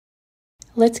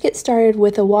Let's get started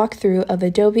with a walkthrough of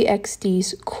Adobe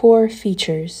XD's core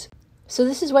features. So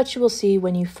this is what you will see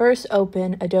when you first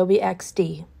open Adobe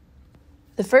XD.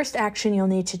 The first action you'll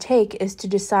need to take is to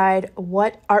decide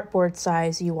what artboard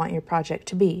size you want your project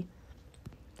to be.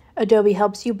 Adobe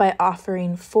helps you by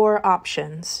offering 4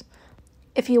 options.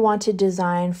 If you want to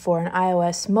design for an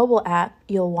iOS mobile app,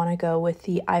 you'll want to go with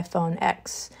the iPhone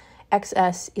X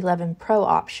XS 11 Pro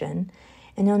option.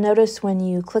 And you'll notice when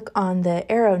you click on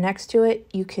the arrow next to it,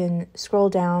 you can scroll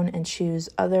down and choose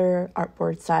other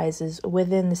artboard sizes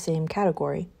within the same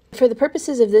category. For the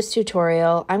purposes of this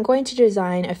tutorial, I'm going to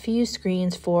design a few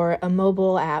screens for a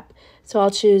mobile app, so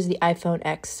I'll choose the iPhone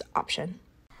X option.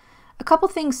 A couple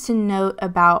things to note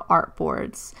about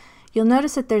artboards. You'll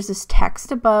notice that there's this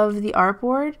text above the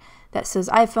artboard that says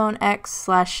iPhone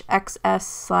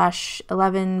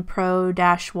X/XS/11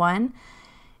 Pro-1.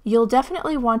 You'll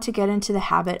definitely want to get into the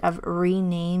habit of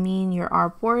renaming your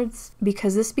artboards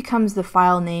because this becomes the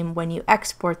file name when you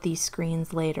export these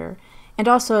screens later. And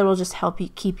also it'll just help you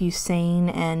keep you sane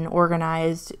and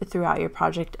organized throughout your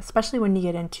project, especially when you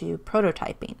get into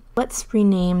prototyping. Let's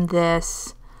rename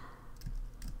this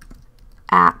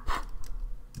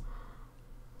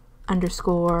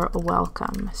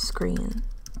app_welcome screen.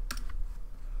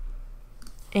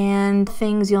 And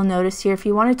things you'll notice here, if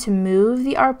you wanted to move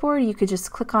the artboard, you could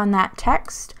just click on that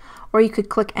text, or you could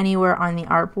click anywhere on the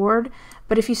artboard.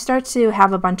 But if you start to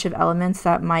have a bunch of elements,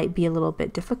 that might be a little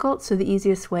bit difficult. So the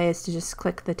easiest way is to just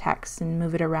click the text and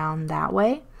move it around that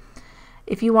way.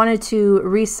 If you wanted to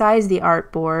resize the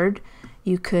artboard,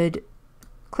 you could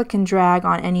click and drag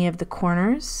on any of the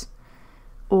corners,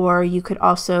 or you could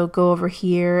also go over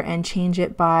here and change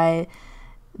it by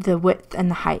the width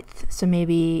and the height. So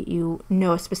maybe you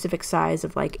know a specific size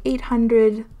of like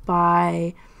 800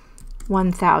 by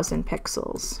 1000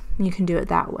 pixels. You can do it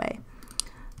that way.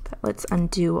 But let's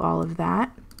undo all of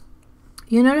that.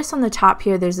 You notice on the top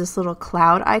here there's this little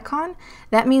cloud icon.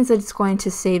 That means that it's going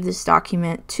to save this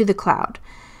document to the cloud.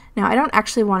 Now I don't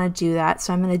actually want to do that,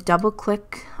 so I'm going to double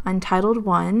click Untitled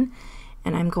 1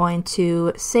 and I'm going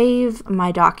to save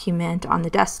my document on the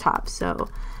desktop. So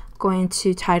going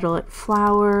to title it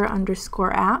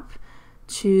flower_app,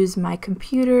 choose my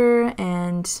computer,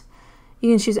 and you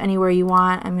can choose anywhere you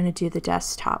want. I'm going to do the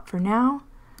desktop for now,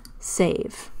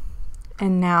 save,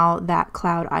 and now that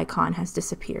cloud icon has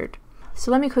disappeared. So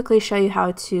let me quickly show you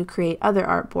how to create other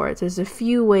artboards. There's a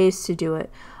few ways to do it.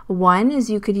 One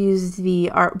is you could use the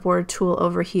artboard tool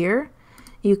over here.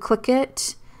 You click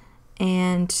it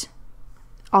and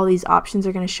all these options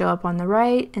are going to show up on the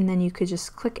right, and then you could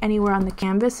just click anywhere on the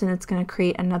canvas and it's going to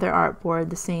create another artboard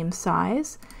the same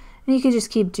size. And you can just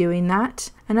keep doing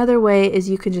that. Another way is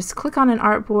you can just click on an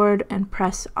artboard and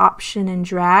press Option and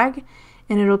drag,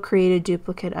 and it'll create a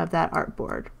duplicate of that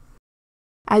artboard.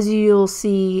 As you'll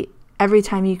see, every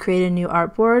time you create a new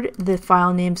artboard, the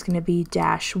file name is going to be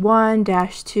 -1,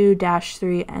 -2,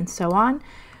 -3, and so on,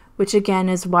 which again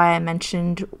is why I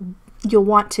mentioned you'll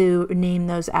want to name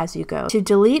those as you go. To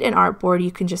delete an artboard, you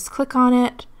can just click on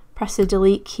it, press the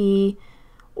delete key,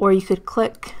 or you could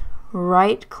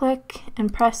right click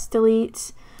and press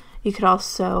delete. You could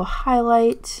also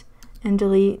highlight and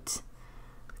delete.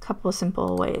 A couple of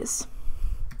simple ways.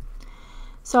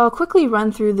 So I'll quickly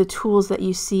run through the tools that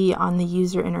you see on the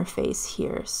user interface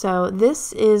here. So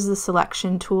this is the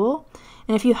selection tool,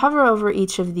 and if you hover over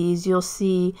each of these, you'll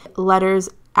see letters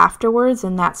afterwards,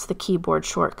 and that's the keyboard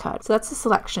shortcut. So that's the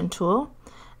selection tool.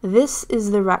 This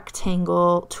is the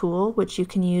rectangle tool, which you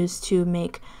can use to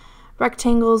make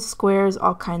rectangles, squares,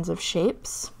 all kinds of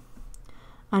shapes.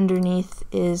 Underneath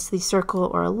is the circle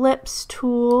or ellipse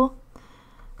tool.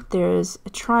 There's a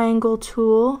triangle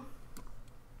tool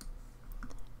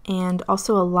and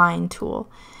also a line tool.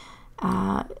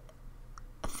 A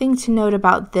thing to note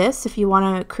about this, if you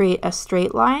want to create a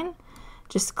straight line,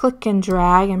 just click and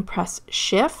drag and press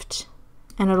Shift,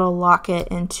 and it'll lock it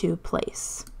into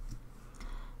place.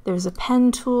 There's a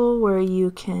pen tool where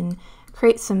you can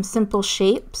create some simple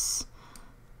shapes.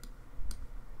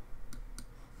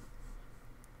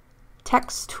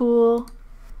 Text tool,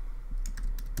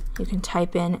 you can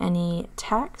type in any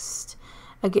text.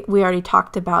 Again, we already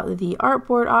talked about the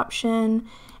artboard option,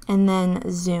 and then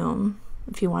zoom,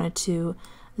 if you wanted to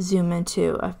zoom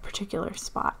into a particular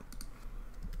spot.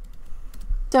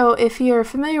 So if you're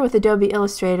familiar with Adobe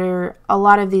Illustrator, a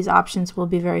lot of these options will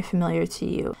be very familiar to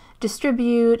you.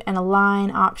 Distribute and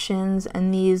align options,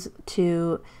 and these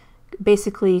to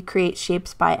basically create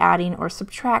shapes by adding or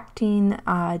subtracting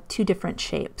 2 different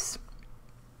shapes.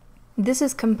 This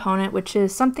is component, which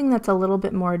is something that's a little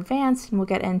bit more advanced and we'll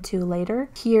get into later.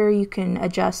 Here you can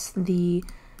adjust the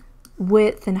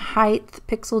width and height,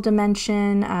 pixel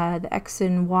dimension, the X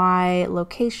and Y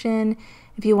location,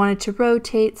 if you wanted to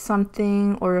rotate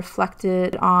something or reflect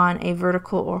it on a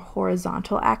vertical or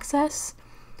horizontal axis.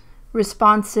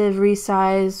 Responsive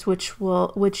resize,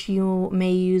 which you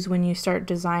may use when you start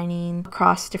designing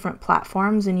across different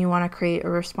platforms and you want to create a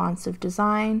responsive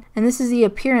design. And this is the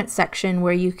appearance section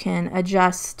where you can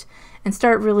adjust and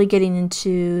start really getting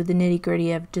into the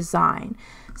nitty-gritty of design.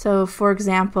 So for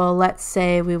example, let's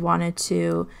say we wanted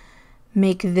to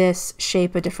make this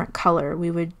shape a different color. We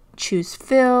would choose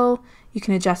fill. You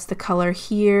can adjust the color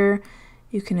here.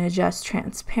 You can adjust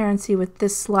transparency with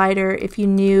this slider. If you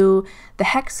knew the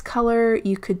hex color,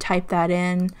 you could type that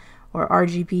in, or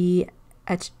RGB,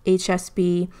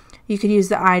 HSB. You could use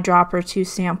the eyedropper to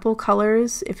sample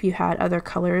colors if you had other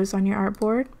colors on your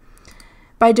artboard.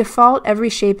 By default, every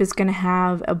shape is going to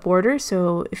have a border,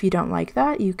 so if you don't like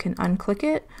that, you can unclick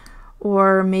it,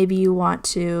 or maybe you want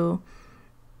to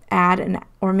add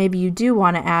or maybe you do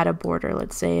want to add a border,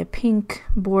 let's say a pink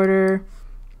border,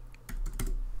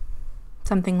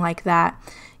 something like that.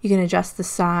 You can adjust the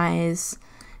size.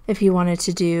 If you wanted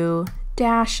to do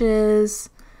dashes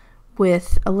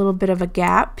with a little bit of a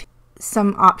gap,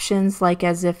 some options, like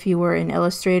as if you were in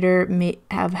Illustrator, may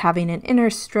have having an inner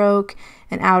stroke,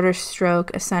 an outer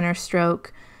stroke, a center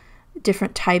stroke,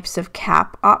 different types of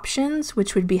cap options,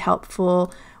 which would be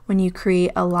helpful when you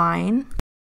create a line.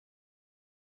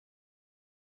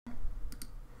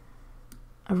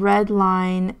 A red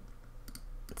line,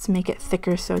 let's make it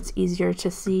thicker so it's easier to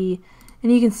see,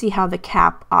 and you can see how the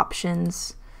cap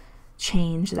options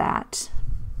change that.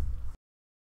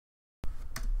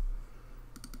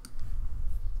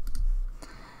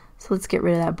 So let's get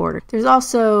rid of that border. There's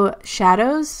also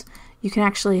shadows. You can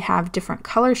actually have different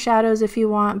color shadows if you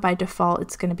want. By default,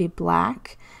 it's going to be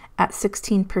black at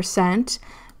 16%,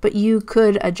 but you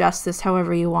could adjust this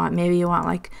however you want. Maybe you want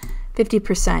like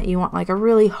 50%. You want like a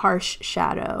really harsh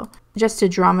shadow, just to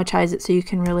dramatize it so you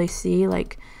can really see.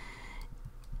 Like,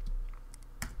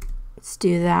 let's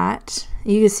do that.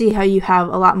 You can see how you have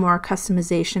a lot more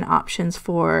customization options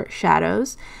for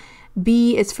shadows.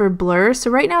 B is for blur. So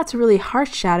right now it's a really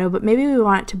harsh shadow, but maybe we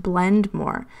want it to blend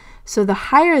more. So the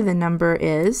higher the number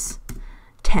is,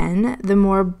 10, the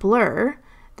more blur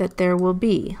that there will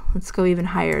be. Let's go even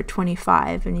higher,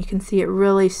 25, and you can see it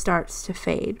really starts to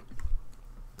fade.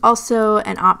 Also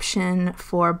an option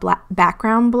for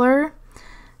background blur.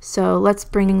 So let's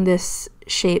bring this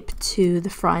shape to the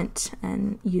front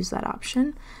and use that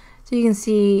option. So you can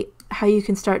see how you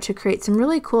can start to create some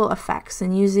really cool effects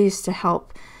and use these to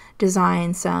help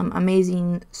design some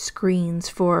amazing screens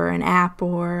for an app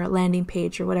or landing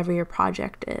page or whatever your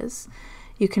project is.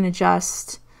 You can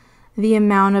adjust the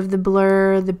amount of the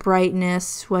blur, the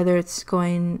brightness, whether it's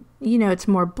going, it's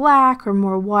more black or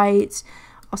more white,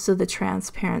 also the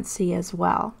transparency as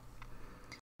well.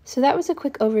 So that was a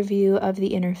quick overview of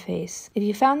the interface. If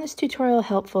you found this tutorial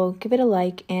helpful, give it a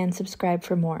like and subscribe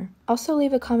for more. Also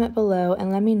leave a comment below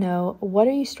and let me know, what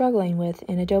are you struggling with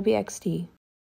in Adobe XD?